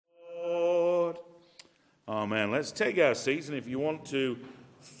Amen. Let's take our seats, and if you want to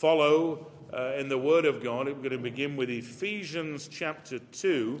follow in the Word of God, we're going to begin with Ephesians chapter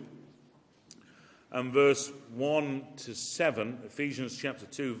 2 and verse 1 to 7. Ephesians chapter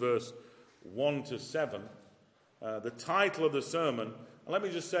 2, verse 1 to 7. The title of the sermon, and let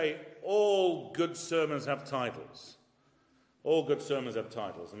me just say, all good sermons have titles. All good sermons have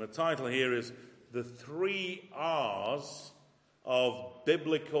titles. And the title here is The 3 R's of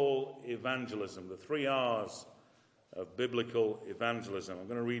Biblical Evangelism. The 3 R's of Biblical Evangelism. I'm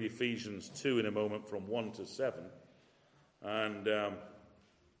going to read Ephesians 2 in a moment from 1 to 7. And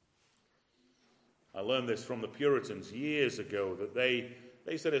I learned this from the Puritans years ago, that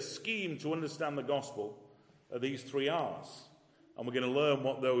they said a scheme to understand the gospel are these 3 R's. And we're going to learn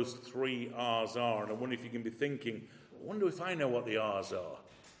what those 3 R's are. And I wonder if you can be thinking, I wonder if I know what the R's are.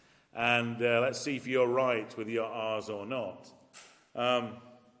 And let's see if you're right with your R's or not.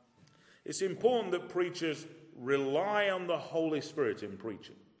 It's important that preachers rely on the Holy Spirit in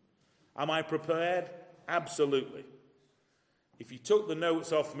preaching. Am I prepared? Absolutely. If you took the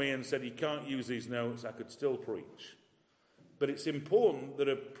notes off me and said you can't use these notes, I could still preach. But it's important that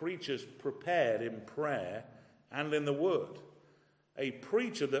a preacher's prepared in prayer and in the Word. A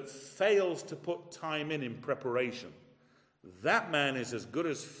preacher that fails to put time in preparation, that man is as good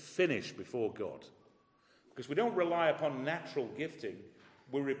as finished before God. Because we don't rely upon natural gifting.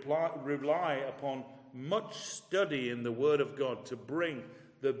 We rely upon much study in the Word of God to bring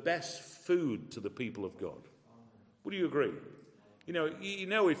the best food to the people of God. Would you agree? You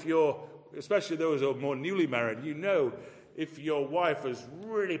know if you're, especially those who are more newly married, you know if your wife has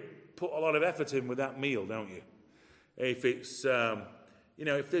really put a lot of effort in with that meal, don't you? If it's,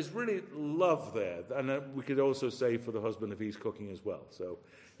 if there's really love there, and we could also say for the husband if he's cooking as well. So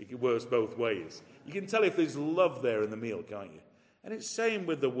it works both ways. You can tell if there's love there in the meal, can't you? And it's same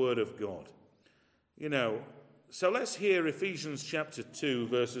with the Word of God. So let's hear Ephesians chapter 2,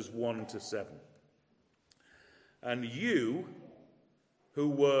 verses 1 to 7. And you who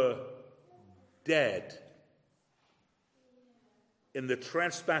were dead in the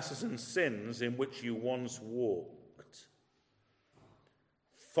trespasses and sins in which you once walked,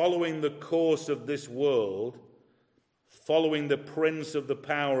 following the course of this world, following the prince of the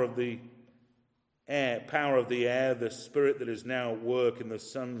power of the air, the spirit that is now at work in the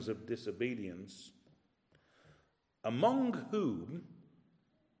sons of disobedience, among whom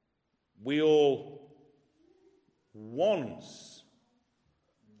we all once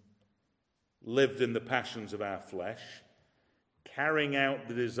lived in the passions of our flesh, carrying out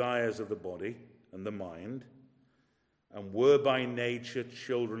the desires of the body and the mind, and were by nature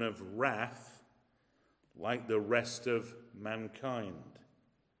children of wrath, like the rest of mankind.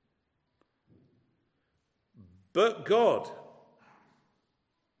 But God,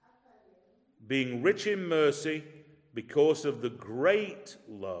 being rich in mercy, because of the great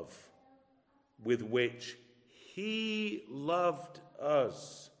love with which He loved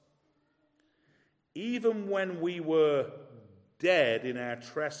us, even when we were dead in our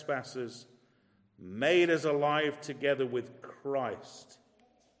trespasses, made us alive together with Christ.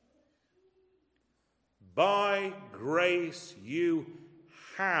 By grace you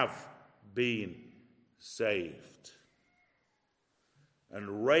have been saved,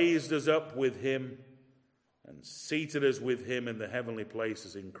 and raised us up with Him, and seated us with Him in the heavenly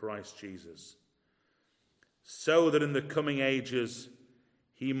places in Christ Jesus, so that in the coming ages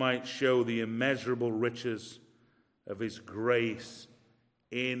He might show the immeasurable riches of His grace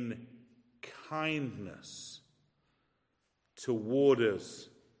in kindness toward us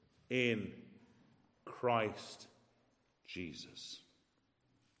in Christ Jesus.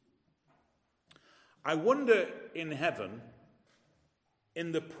 I wonder in heaven,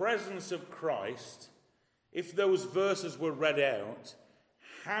 in the presence of Christ, if those verses were read out,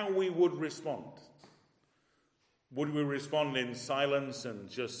 how we would respond. Would we respond in silence and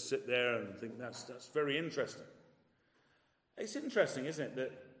just sit there and think that's very interesting? It's interesting, isn't it,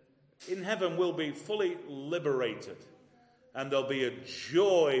 that in heaven we'll be fully liberated and there'll be a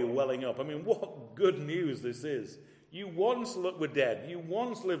joy welling up. I mean, what good news this is. You once were dead. You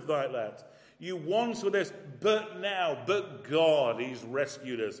once lived like that. You once were this, but God, He's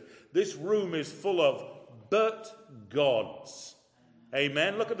rescued us. This room is full of but Gods.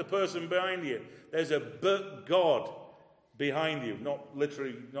 Amen. Look at the person behind you. There's a but God behind you, not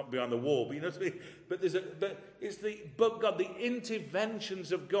literally, not behind the wall, but it's the but God, the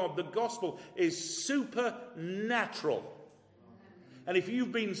interventions of God. The gospel is supernatural. And if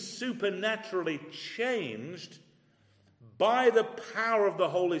you've been supernaturally changed by the power of the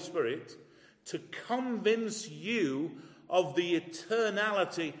Holy Spirit to convince you of the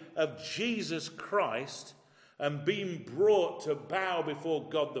eternality of Jesus Christ, and being brought to bow before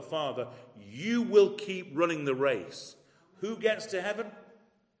God the Father, you will keep running the race. Who gets to heaven?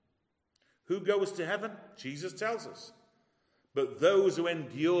 Who goes to heaven? Jesus tells us. But those who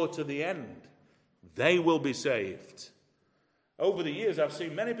endure to the end, they will be saved. Over the years, I've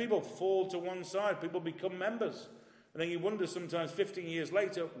seen many people fall to one side. People become members. And then you wonder sometimes 15 years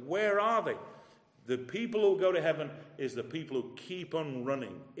later, where are they? The people who go to heaven is the people who keep on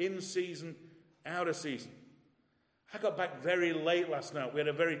running, in season, out of season. I got back very late last night. We had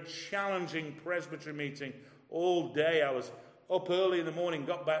a very challenging presbytery meeting all day. I was up early in the morning,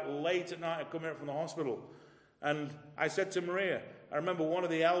 got back late at night. I come here from the hospital. And I said to Maria, I remember one of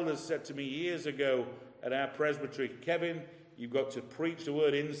the elders said to me years ago at our presbytery, Kevin, you've got to preach the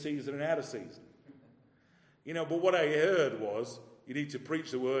word in season and out of season. But what I heard was, you need to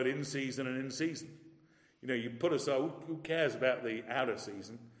preach the word in season and in season. You put aside, who cares about the out of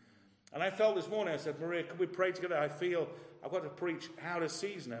season? And I felt this morning, I said, Maria, could we pray together? I feel I've got to preach out of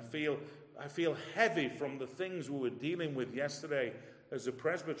season. I feel heavy from the things we were dealing with yesterday as a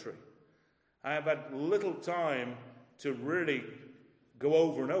presbytery. I have had little time to really go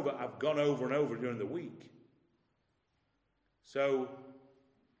over and over. I've gone over and over during the week. So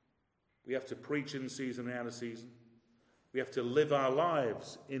we have to preach in season and out of season. We have to live our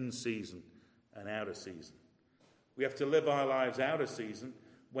lives in season and out of season. We have to live our lives out of season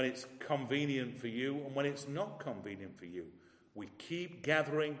when it's convenient for you and when it's not convenient for you. We keep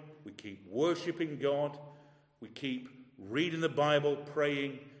gathering, we keep worshipping God, we keep reading the Bible,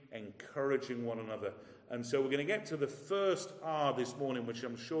 praying, encouraging one another. And so we're going to get to the first R this morning, which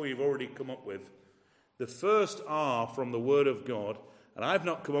I'm sure you've already come up with. The first R from the Word of God, and I've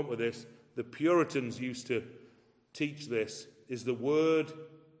not come up with this, the Puritans used to teach this, is the word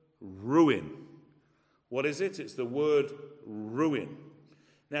ruin. What is it? It's the word ruin.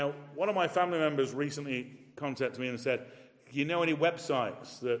 Now, one of my family members recently contacted me and said, do you know any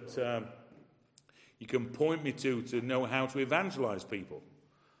websites that you can point me to know how to evangelize people?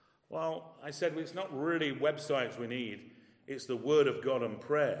 Well, I said, well, it's not really websites we need. It's the Word of God and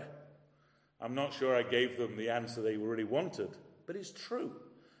prayer. I'm not sure I gave them the answer they really wanted, but it's true.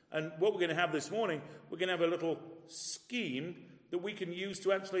 And what we're going to have this morning, we're going to have a little scheme that we can use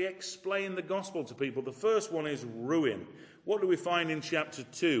to actually explain the gospel to people. The first one is ruin. What do we find in chapter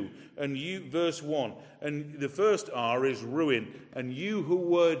 2 and verse 1? And the first R is ruin. And you who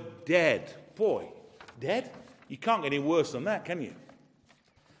were dead. Boy, dead? You can't get any worse than that, can you?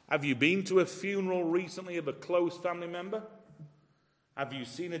 Have you been to a funeral recently of a close family member? Have you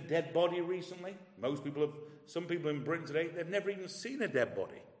seen a dead body recently? Some people in Britain today, they've never even seen a dead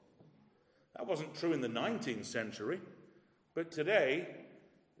body. That wasn't true in the 19th century. But today,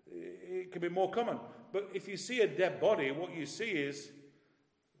 it can be more common. But if you see a dead body, what you see is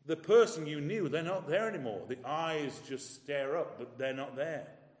the person you knew, they're not there anymore. The eyes just stare up, but they're not there.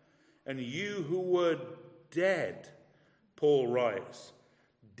 And you who were dead, Paul writes,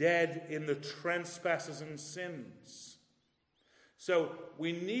 dead in the trespasses and sins. So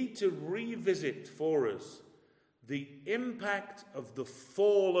we need to revisit for us the impact of the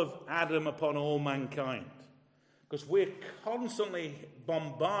fall of Adam upon all mankind. Because we're constantly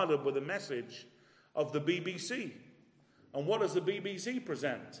bombarded with the message of the BBC. And what does the BBC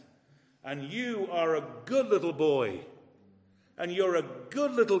present? And you are a good little boy. And you're a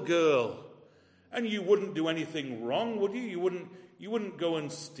good little girl. And you wouldn't do anything wrong, would you? You wouldn't go and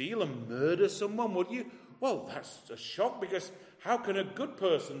steal and murder someone, would you? Well, that's a shock, because how can a good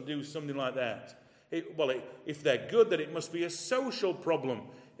person do something like that? If they're good, then it must be a social problem.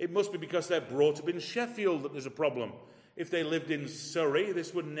 It must be because they're brought up in Sheffield that there's a problem. If they lived in Surrey,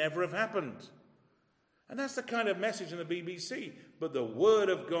 this would never have happened. And that's the kind of message in the BBC. But the Word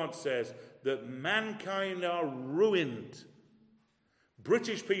of God says that mankind are ruined.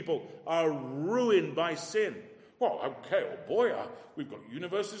 British people are ruined by sin. Well, okay, oh boy, we've got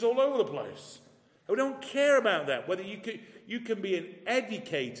universities all over the place. We don't care about that, whether you can be an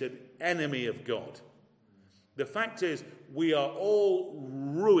educated enemy of God. The fact is, we are all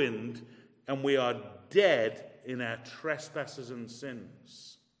ruined and we are dead in our trespasses and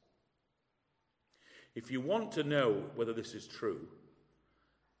sins. If you want to know whether this is true,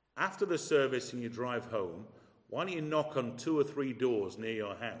 after the service and you drive home, why don't you knock on 2 or 3 doors near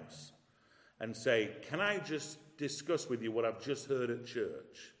your house and say, can I just discuss with you what I've just heard at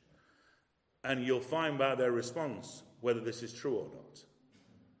church? And you'll find by their response whether this is true or not.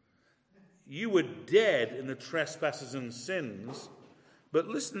 You were dead in the trespasses and sins. But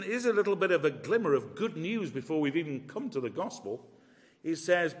listen, here's a little bit of a glimmer of good news before we've even come to the gospel. It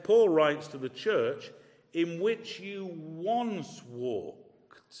says, Paul writes to the church, in which you once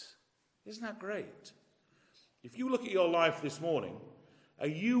walked. Isn't that great? If you look at your life this morning, are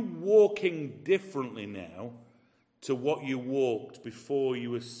you walking differently now to what you walked before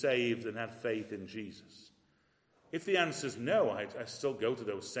you were saved and had faith in Jesus? If the answer is no, I still go to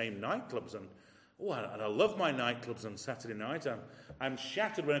those same nightclubs, and I love my nightclubs on Saturday night. I'm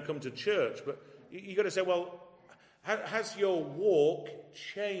shattered when I come to church, but you've got to say, well, has your walk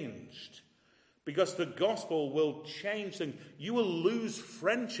changed? Because the gospel will change things. You will lose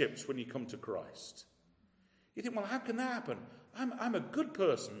friendships when you come to Christ. You think, well, how can that happen? I'm a good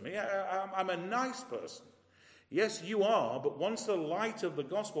person. I'm a nice person. Yes, you are, but once the light of the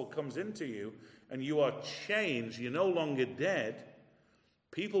gospel comes into you and you are changed, you're no longer dead,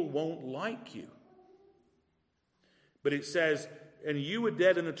 people won't like you. But it says, and you were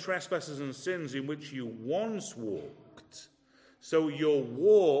dead in the trespasses and sins in which you once walked. So your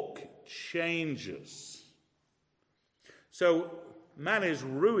walk changes. So man is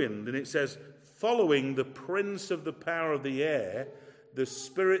ruined, and it says, following the prince of the power of the air, the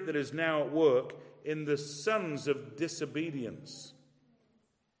spirit that is now at work in the sons of disobedience.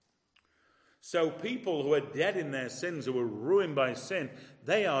 So people who are dead in their sins, who are ruined by sin,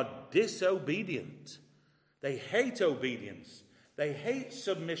 they are disobedient. They hate obedience. They hate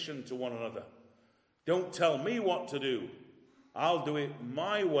submission to one another. Don't tell me what to do. I'll do it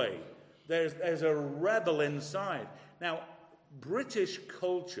my way. There's a rebel inside. Now, British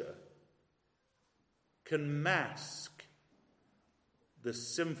culture can mask the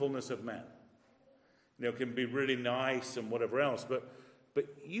sinfulness of man. It can be really nice and whatever else, but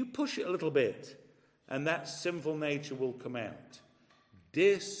you push it a little bit, and that sinful nature will come out.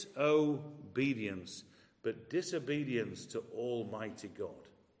 Disobedience, but disobedience to Almighty God.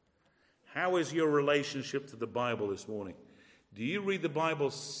 How is your relationship to the Bible this morning? Do you read the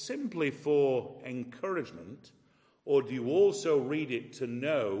Bible simply for encouragement, or do you also read it to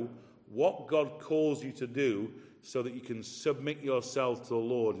know what God calls you to do so that you can submit yourself to the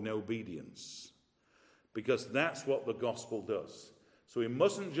Lord in obedience? Because that's what the gospel does. So we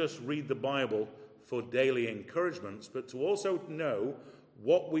mustn't just read the Bible for daily encouragements, but to also know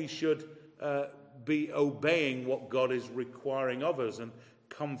what we should be obeying, what God is requiring of us, and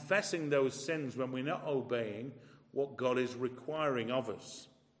confessing those sins when we're not obeying what God is requiring of us.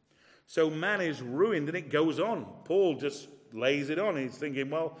 So man is ruined, and it goes on. Paul just lays it on. He's thinking,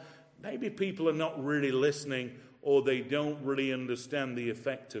 well, maybe people are not really listening, or they don't really understand the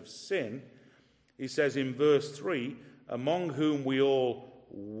effect of sin. He says in verse 3, among whom we all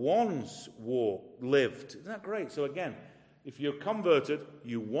once lived. Isn't that great? So again, if you're converted,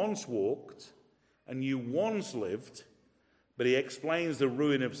 you once walked and you once lived. But he explains the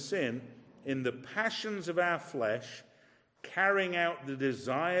ruin of sin in the passions of our flesh, carrying out the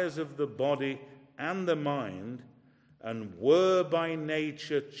desires of the body and the mind, and were by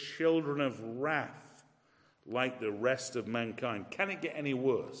nature children of wrath like the rest of mankind. Can it get any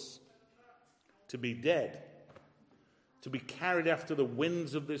worse? To be dead, to be carried after the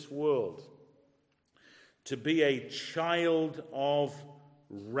winds of this world, to be a child of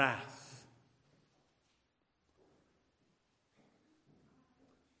wrath.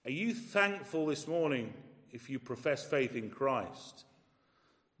 Are you thankful this morning, if you profess faith in Christ,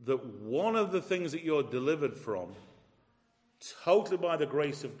 that one of the things that you're delivered from, totally by the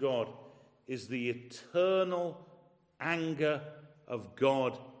grace of God, is the eternal anger of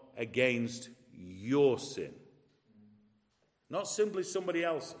God against your sin? Not simply somebody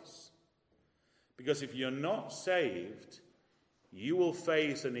else's. Because if you're not saved, you will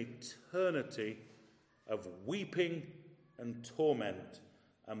face an eternity of weeping and torment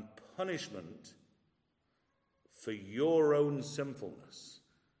and punishment for your own sinfulness.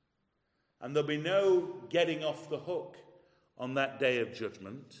 And there'll be no getting off the hook on that day of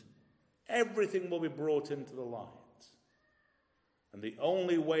judgment. Everything will be brought into the light. And the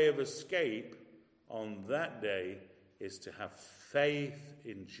only way of escape on that day is to have faith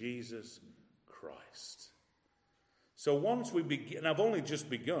in Jesus Christ. So once we begin, and I've only just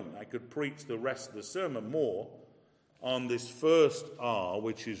begun, I could preach the rest of the sermon more on this first R,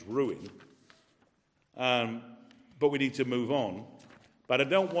 which is ruin. But we need to move on. But I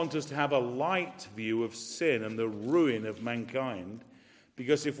don't want us to have a light view of sin and the ruin of mankind,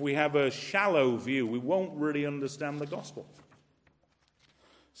 because if we have a shallow view, we won't really understand the gospel.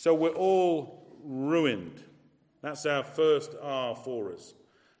 So we're all ruined. That's our first R for us.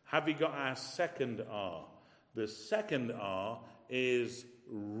 Have we got our second R? The second R is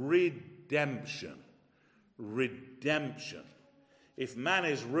redemption. Redemption. If man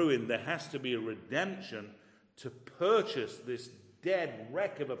is ruined, there has to be a redemption to purchase this dead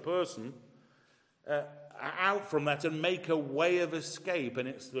wreck of a person out from that and make a way of escape. And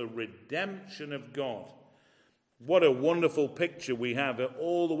it's the redemption of God. What a wonderful picture we have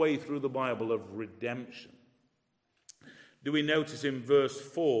all the way through the Bible of redemption. Do we notice in verse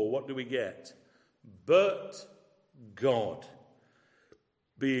 4, what do we get? But God,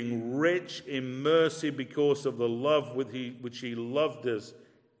 being rich in mercy because of the love which he loved us,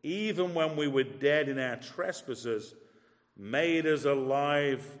 even when we were dead in our trespasses, made us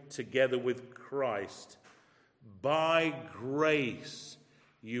alive together with Christ. By grace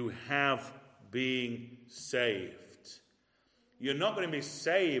you have been saved. You're not going to be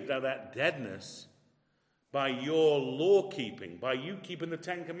saved out of that deadness by your law keeping, by you keeping the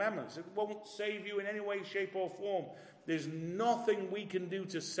Ten Commandments. It won't save you in any way, shape, or form. There's nothing we can do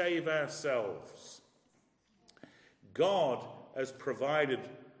to save ourselves. God has provided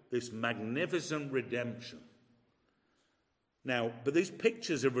this magnificent redemption. Now, but these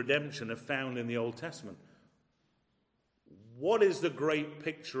pictures of redemption are found in the Old Testament. What is the great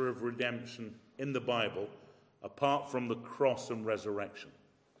picture of redemption in the Bible apart from the cross and resurrection?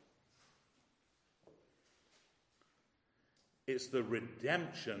 It's the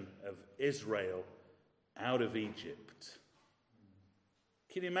redemption of Israel out of Egypt.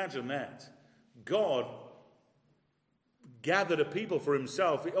 Can you imagine that? God gathered a people for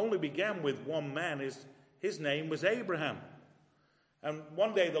himself. It only began with one man. His name was Abraham. And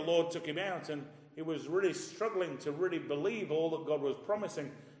one day the Lord took him out, and he was really struggling to really believe all that God was promising.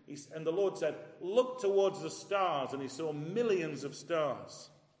 And the Lord said, look towards the stars. And he saw millions of stars.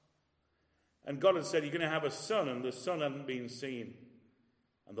 And God had said, you're going to have a son, and the son hadn't been seen.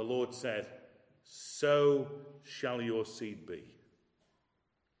 And the Lord said, so shall your seed be.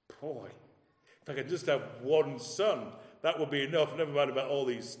 Boy, if I could just have one son, that would be enough, never mind about all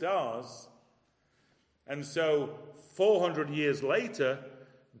these stars. And so 400 years later,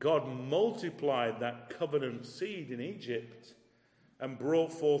 God multiplied that covenant seed in Egypt and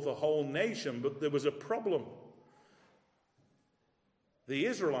brought forth a whole nation. But there was a problem. The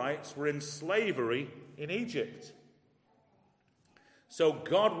Israelites were in slavery in Egypt. So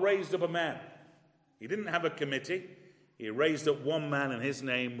God raised up a man. He didn't have a committee. He raised up one man, and his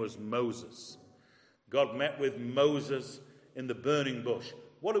name was Moses. God met with Moses in the burning bush.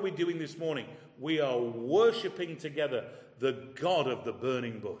 What are we doing this morning? We are worshipping together the God of the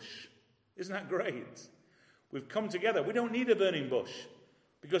burning bush. Isn't that great? We've come together. We don't need a burning bush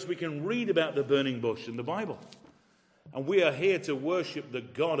because we can read about the burning bush in the Bible. And we are here to worship the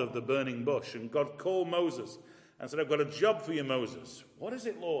God of the burning bush. And God called Moses and said, I've got a job for you, Moses. What is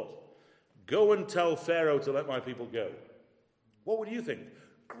it, Lord? Go and tell Pharaoh to let my people go. What would you think?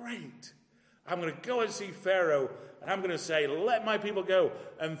 Great. I'm going to go and see Pharaoh, and I'm going to say, let my people go.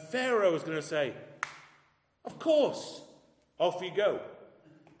 And Pharaoh is going to say, of course, off you go.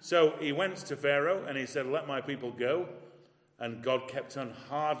 So he went to Pharaoh, and he said, let my people go. And God kept on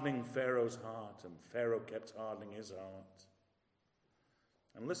hardening Pharaoh's heart, and Pharaoh kept hardening his heart.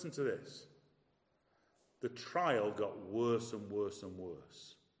 And listen to this. The trial got worse and worse and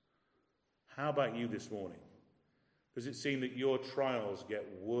worse. How about you this morning? Does it seem that your trials get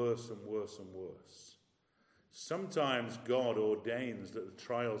worse and worse and worse? Sometimes God ordains that the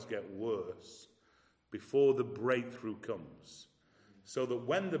trials get worse before the breakthrough comes, so that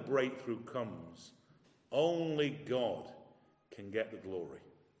when the breakthrough comes, only God can get the glory.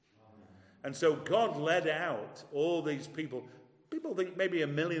 And so God led out all these people. People think maybe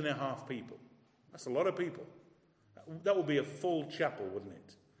 1.5 million people. That's a lot of people. That would be a full chapel, wouldn't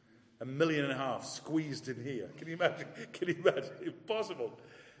it? 1.5 million squeezed in here. Can you imagine? Can you imagine? Impossible.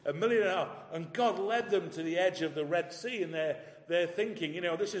 1.5 million. And God led them to the edge of the Red Sea, and they're thinking,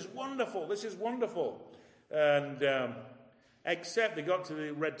 this is wonderful. This is wonderful. And except they got to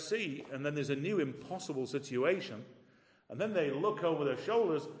the Red Sea, and then there's a new impossible situation. And then they look over their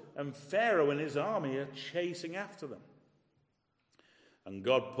shoulders, and Pharaoh and his army are chasing after them. And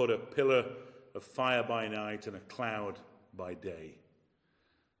God put a pillar of fire by night and a cloud by day.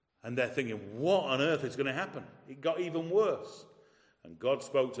 And they're thinking, what on earth is going to happen? It got even worse. And God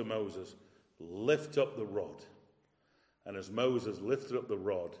spoke to Moses, lift up the rod. And as Moses lifted up the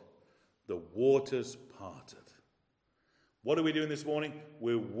rod, the waters parted. What are we doing this morning?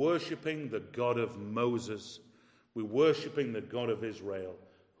 We're worshipping the God of Moses. We're worshipping the God of Israel,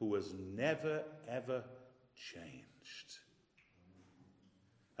 who has never, ever changed.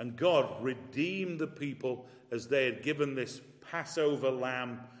 And God redeemed the people as they had given this Passover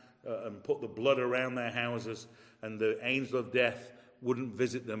lamb and put the blood around their houses, and the angel of death wouldn't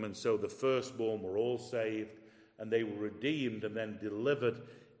visit them, and so the firstborn were all saved, and they were redeemed and then delivered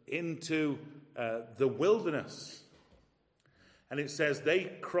into the wilderness. And it says they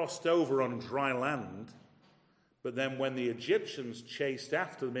crossed over on dry land, but then when the Egyptians chased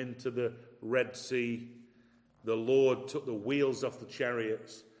after them into the Red Sea, the Lord took the wheels off the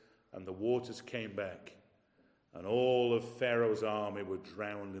chariots and the waters came back, and all of Pharaoh's army were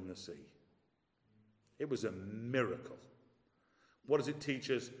drowned in the sea. It was a miracle. What does it teach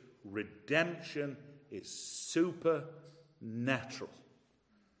us? Redemption is supernatural.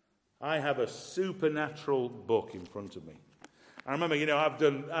 I have a supernatural book in front of me. I remember,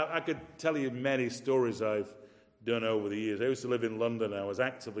 I could tell you many stories I've done over the years. I used to live in London. I was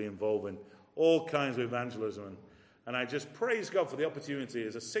actively involved in all kinds of evangelism. And I just praise God for the opportunity,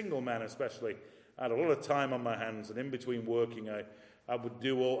 as a single man especially. I had a lot of time on my hands, and in between working, I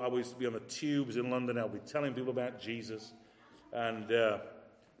used to be on the tubes in London. I would be telling people about Jesus.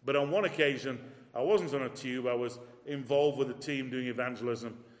 But on one occasion, I wasn't on a tube. I was involved with a team doing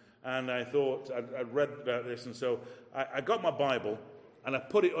evangelism. And I thought, I'd read about this, and so I got my Bible, and I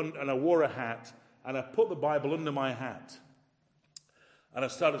put it on, and I wore a hat, and I put the Bible under my hat. And I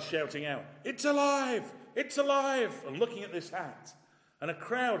started shouting out, "It's alive! It's alive!" and looking at this hat. And a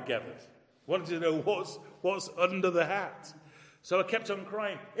crowd gathered, wanted to know what's under the hat. So I kept on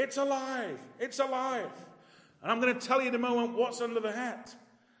crying, "It's alive! It's alive!" And I'm going to tell you in a moment what's under the hat.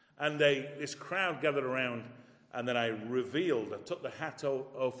 And this crowd gathered around, and then I took the hat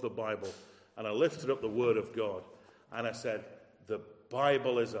off the Bible, and I lifted up the Word of God, and I said, "The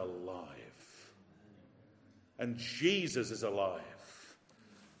Bible is alive. And Jesus is alive.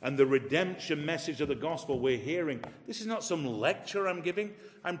 And the redemption message of the gospel we're hearing, this is not some lecture I'm giving.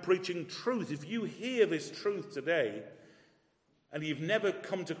 I'm preaching truth. If you hear this truth today, and you've never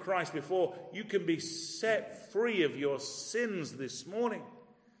come to Christ before, you can be set free of your sins this morning.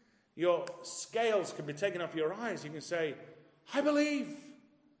 Your scales can be taken off your eyes. You can say, "I believe."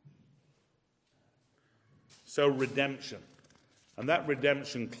 So redemption. And that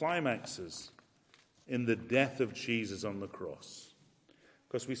redemption climaxes in the death of Jesus on the cross.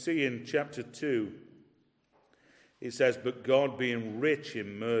 Because we see in chapter 2, it says, "But God, being rich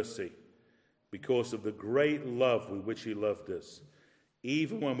in mercy, because of the great love with which he loved us,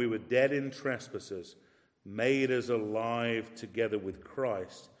 even when we were dead in trespasses, made us alive together with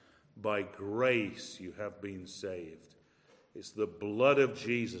Christ. By grace you have been saved." It's the blood of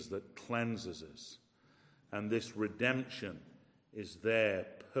Jesus that cleanses us. And this redemption is there,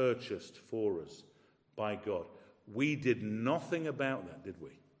 purchased for us by God. We did nothing about that, did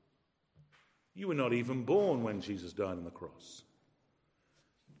we? You were not even born when Jesus died on the cross.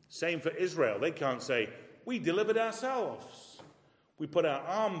 Same for Israel. They can't say, "We delivered ourselves. We put our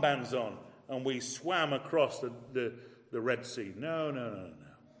armbands on and we swam across the Red Sea." No.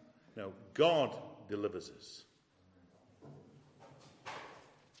 No, God delivers us.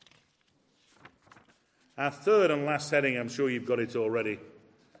 Our third and last heading, I'm sure you've got it already.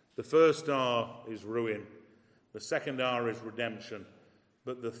 The first R is ruin. The second R is redemption.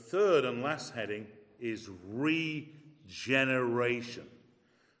 But the third and last heading is regeneration.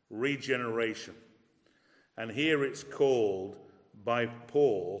 Regeneration. And here it's called by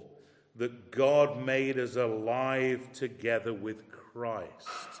Paul that God made us alive together with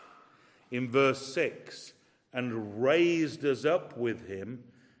Christ. In verse 6, "and raised us up with him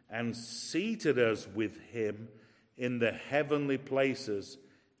and seated us with him in the heavenly places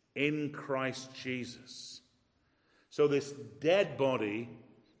in Christ Jesus." So this dead body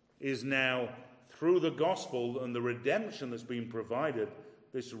is now, through the gospel and the redemption that's been provided,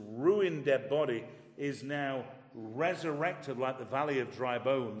 this ruined dead body is now resurrected like the valley of dry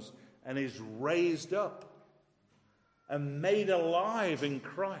bones and is raised up and made alive in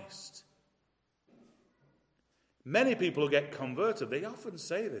Christ. Many people who get converted, they often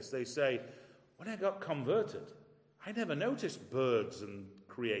say this. They say, "When I got converted, I never noticed birds and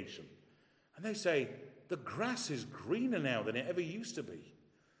creation." And they say, "The grass is greener now than it ever used to be.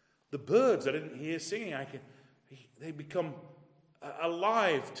 The birds I didn't hear singing, they become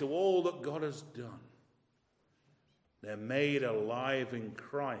alive to all that God has done." They're made alive in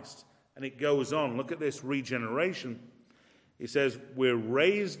Christ. And it goes on. Look at this regeneration. It says, "We're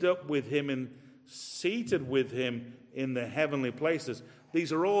raised up with him and seated with him in the heavenly places."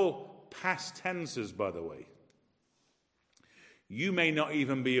 These are all past tenses, by the way. You may not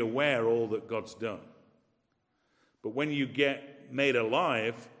even be aware all that God's done. But when you get made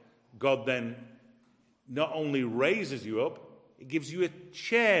alive, God then not only raises you up, it gives you a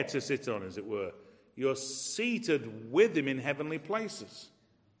chair to sit on, as it were. You're seated with him in heavenly places.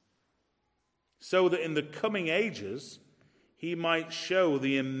 So that in the coming ages, he might show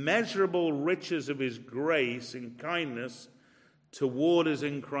the immeasurable riches of his grace and kindness toward us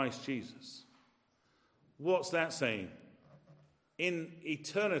in Christ Jesus. What's that saying? In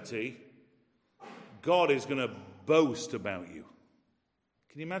eternity, God is going to boast about you.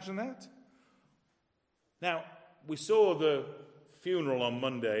 Can you imagine that? Now, we saw the funeral on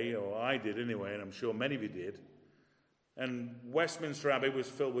Monday, or I did anyway, and I'm sure many of you did. And Westminster Abbey was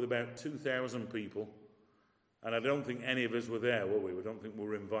filled with about 2,000 people. And I don't think any of us were there, were we? We don't think we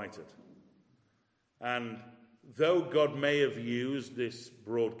were invited. And though God may have used this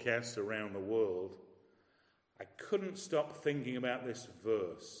broadcast around the world, I couldn't stop thinking about this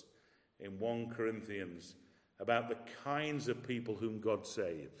verse in 1 Corinthians about the kinds of people whom God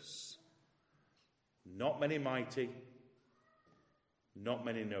saves. Not many mighty, not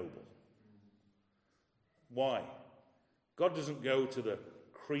many noble. Why? God doesn't go to the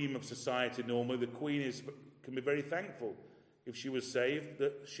cream of society normally. The Queen can be very thankful if she was saved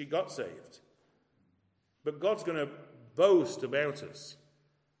that she got saved. But God's going to boast about us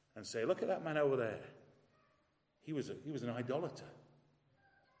and say, look at that man over there. He was an idolater.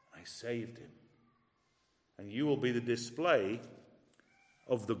 I saved him. And you will be the display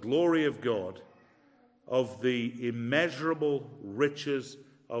of the glory of God, of the immeasurable riches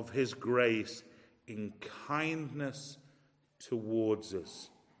of his grace in kindness towards us.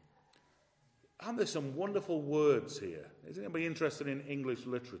 Aren't there some wonderful words here? Is anybody interested in English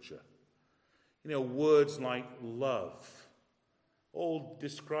literature? You know, words like love, all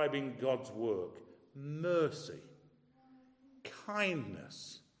describing God's work, mercy,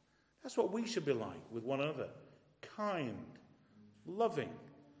 kindness. That's what we should be like with one another. Kind, loving,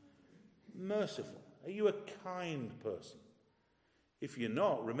 merciful. Are you a kind person? If you're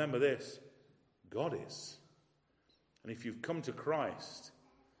not, remember this, God is. And if you've come to Christ,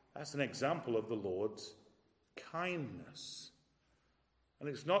 that's an example of the Lord's kindness. And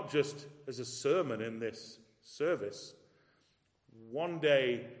it's not just as a sermon in this service. One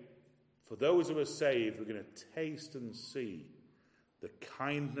day, for those who are saved, we're going to taste and see the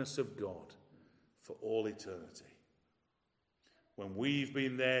kindness of God for all eternity. When we've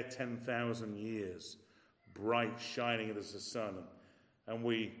been there 10,000 years, bright, shining as the sun, and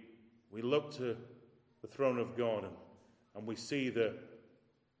we look to the throne of God and we see the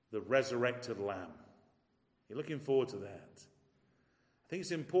resurrected Lamb. You're looking forward to that. I think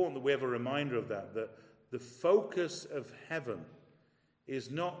it's important that we have a reminder of that the focus of heaven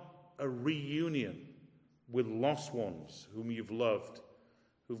is not a reunion with lost ones whom you've loved,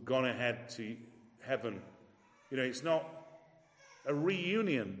 who've gone ahead to heaven. You know, it's not a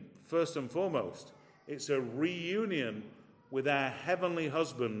reunion, first and foremost. It's a reunion with our heavenly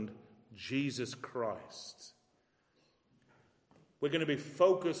husband, Jesus Christ. We're going to be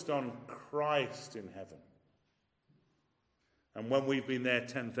focused on Christ in heaven. And when we've been there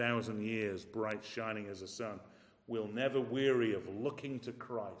 10,000 years, bright, shining as a sun, we'll never weary of looking to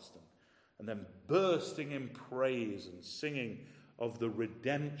Christ and then bursting in praise and singing of the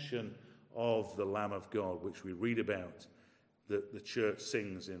redemption of the Lamb of God, which we read about, that the church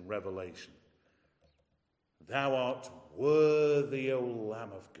sings in Revelation. Thou art worthy, O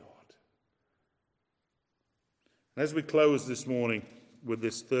Lamb of God. And as we close this morning with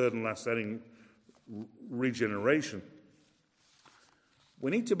this third and last heading, regeneration,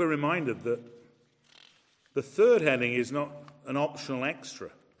 we need to be reminded that the third heading is not an optional extra,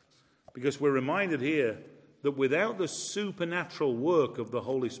 because we're reminded here that without the supernatural work of the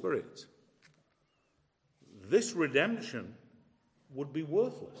Holy Spirit, this redemption would be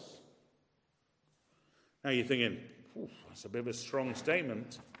worthless. Now you're thinking, that's a bit of a strong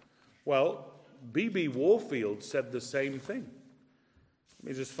statement. Well, B.B. Warfield said the same thing.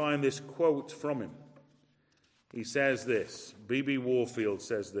 Let me just find this quote from him. He says this, B.B. Warfield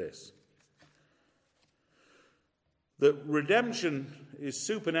says this, that redemption is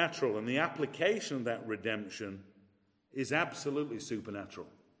supernatural, and the application of that redemption is absolutely supernatural.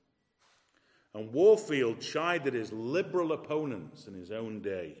 And Warfield chided his liberal opponents in his own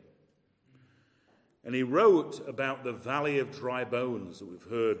day. And he wrote about the valley of dry bones that we've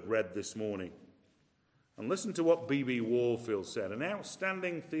heard read this morning. And listen to what B.B. Warfield said, an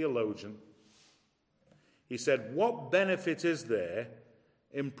outstanding theologian. He said, what benefit is there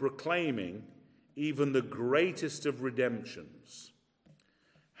in proclaiming even the greatest of redemptions?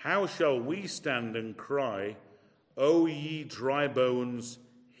 How shall we stand and cry, O ye dry bones,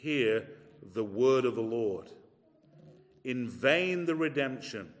 hear the word of the Lord? In vain the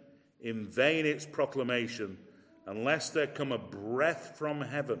redemption, in vain its proclamation, unless there come a breath from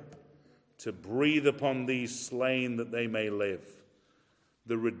heaven to breathe upon these slain that they may live.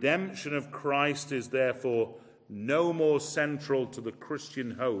 The redemption of Christ is therefore no more central to the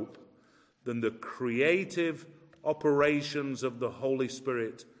Christian hope than the creative operations of the Holy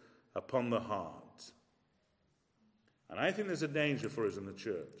Spirit upon the heart. And I think there's a danger for us in the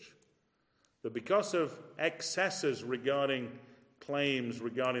church, that because of excesses regarding claims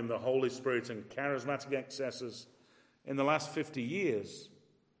regarding the Holy Spirit and charismatic excesses in the last 50 years,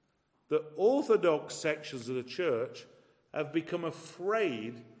 the orthodox sections of the church have become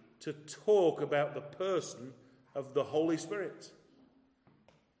afraid to talk about the person of the Holy Spirit.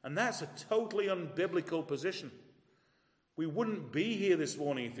 And that's a totally unbiblical position. We wouldn't be here this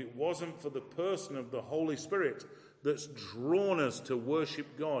morning if it wasn't for the person of the Holy Spirit that's drawn us to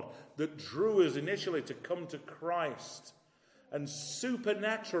worship God, that drew us initially to come to Christ, and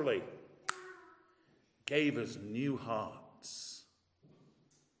supernaturally gave us new hearts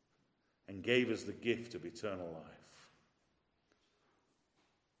and gave us the gift of eternal life.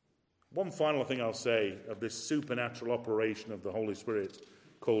 One final thing I'll say of this supernatural operation of the Holy Spirit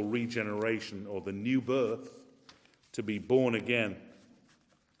called regeneration, or the new birth, to be born again,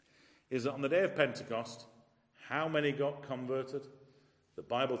 is that on the day of Pentecost, how many got converted? The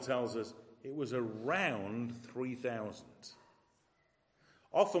Bible tells us it was around 3,000.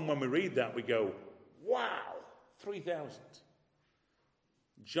 Often when we read that, we go, wow, 3,000.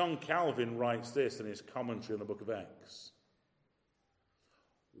 John Calvin writes this in his commentary on the book of Acts.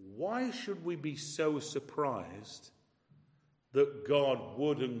 Why should we be so surprised that God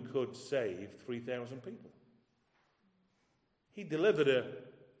would and could save 3,000 people? He delivered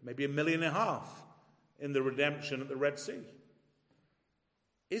maybe 1.5 million in the redemption at the Red Sea.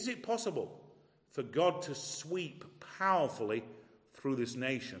 Is it possible for God to sweep powerfully through this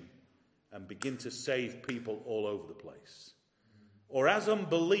nation and begin to save people all over the place? Or as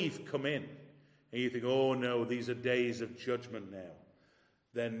unbelief come in, and you think, oh no, these are days of judgment now.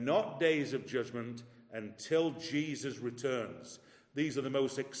 They're not days of judgment until Jesus returns. These are the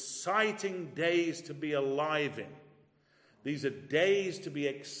most exciting days to be alive in. These are days to be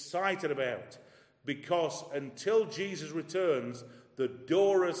excited about, because until Jesus returns, the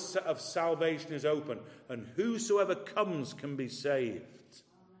door of salvation is open, and whosoever comes can be saved.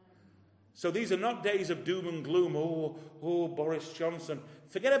 So these are not days of doom and gloom. Oh, Boris Johnson.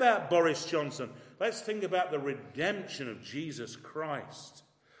 Forget about Boris Johnson. Let's think about the redemption of Jesus Christ.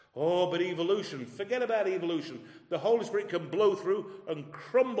 Oh, but evolution. Forget about evolution. The Holy Spirit can blow through and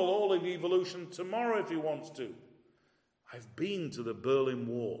crumble all of evolution tomorrow if he wants to. I've been to the Berlin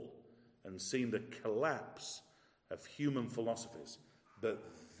Wall and seen the collapse of human philosophies. But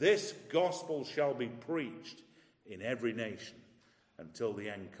this gospel shall be preached in every nation until the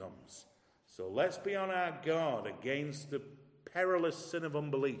end comes. So let's be on our guard against the perilous sin of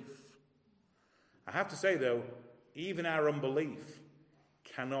unbelief. I have to say, though, even our unbelief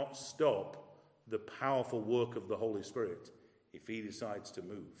cannot stop the powerful work of the Holy Spirit if he decides to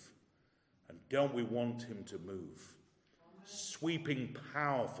move. And don't we want him to move? Sweeping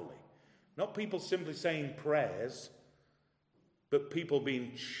powerfully. Not people simply saying prayers, but people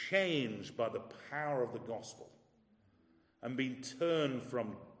being changed by the power of the gospel and being turned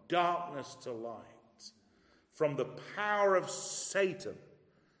from darkness to light, from the power of Satan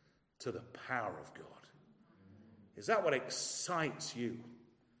to the power of God. Is that what excites you?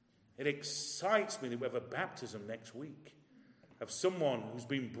 It excites me that we have a baptism next week of someone who's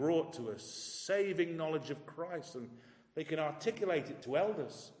been brought to a saving knowledge of Christ, and they can articulate it to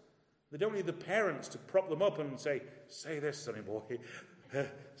elders. They don't need the parents to prop them up and say this, sonny boy.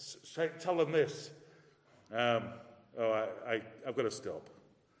 Tell them this. I've got to stop.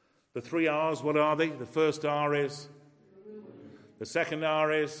 The 3 R's, what are they? The first R is? The second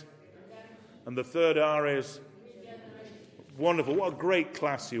R is? And the third R is? Wonderful. What a great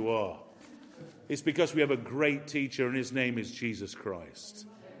class you are. It's because we have a great teacher, and his name is Jesus Christ.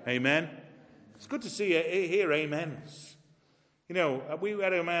 Amen? It's good to see you hear amens. You know, we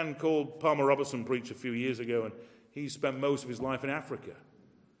had a man called Palmer Robertson preach a few years ago, and he spent most of his life in Africa.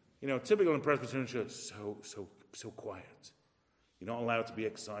 You know, typical in Presbyterian church, so quiet. You're not allowed to be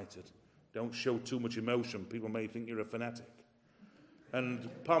excited. Don't show too much emotion. People may think you're a fanatic. And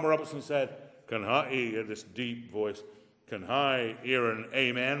Palmer Robertson said, can I hear this deep voice? Can I hear an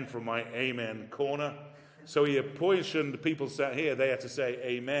amen from my amen corner? So he apportioned people sat here, they had to say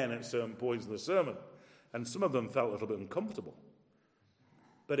amen at certain points in the sermon. And some of them felt a little bit uncomfortable.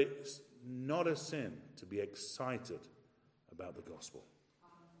 But it's not a sin to be excited about the gospel.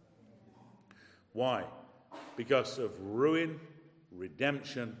 Why? Because of ruin,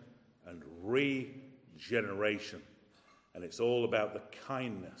 redemption, and regeneration. And it's all about the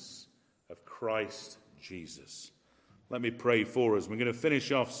kindness of Christ Jesus. Let me pray for us. We're going to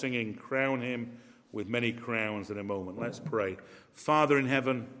finish off singing Crown Him with Many Crowns in a moment. Let's pray. Father in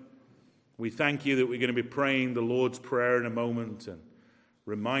heaven, we thank you that we're going to be praying the Lord's Prayer in a moment and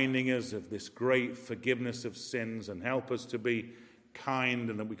reminding us of this great forgiveness of sins, and help us to be kind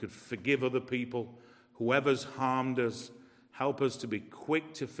and that we could forgive other people, whoever's harmed us. Help us to be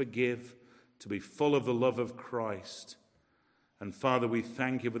quick to forgive, to be full of the love of Christ. And Father, we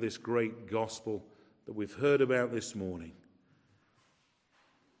thank you for this great gospel that we've heard about this morning.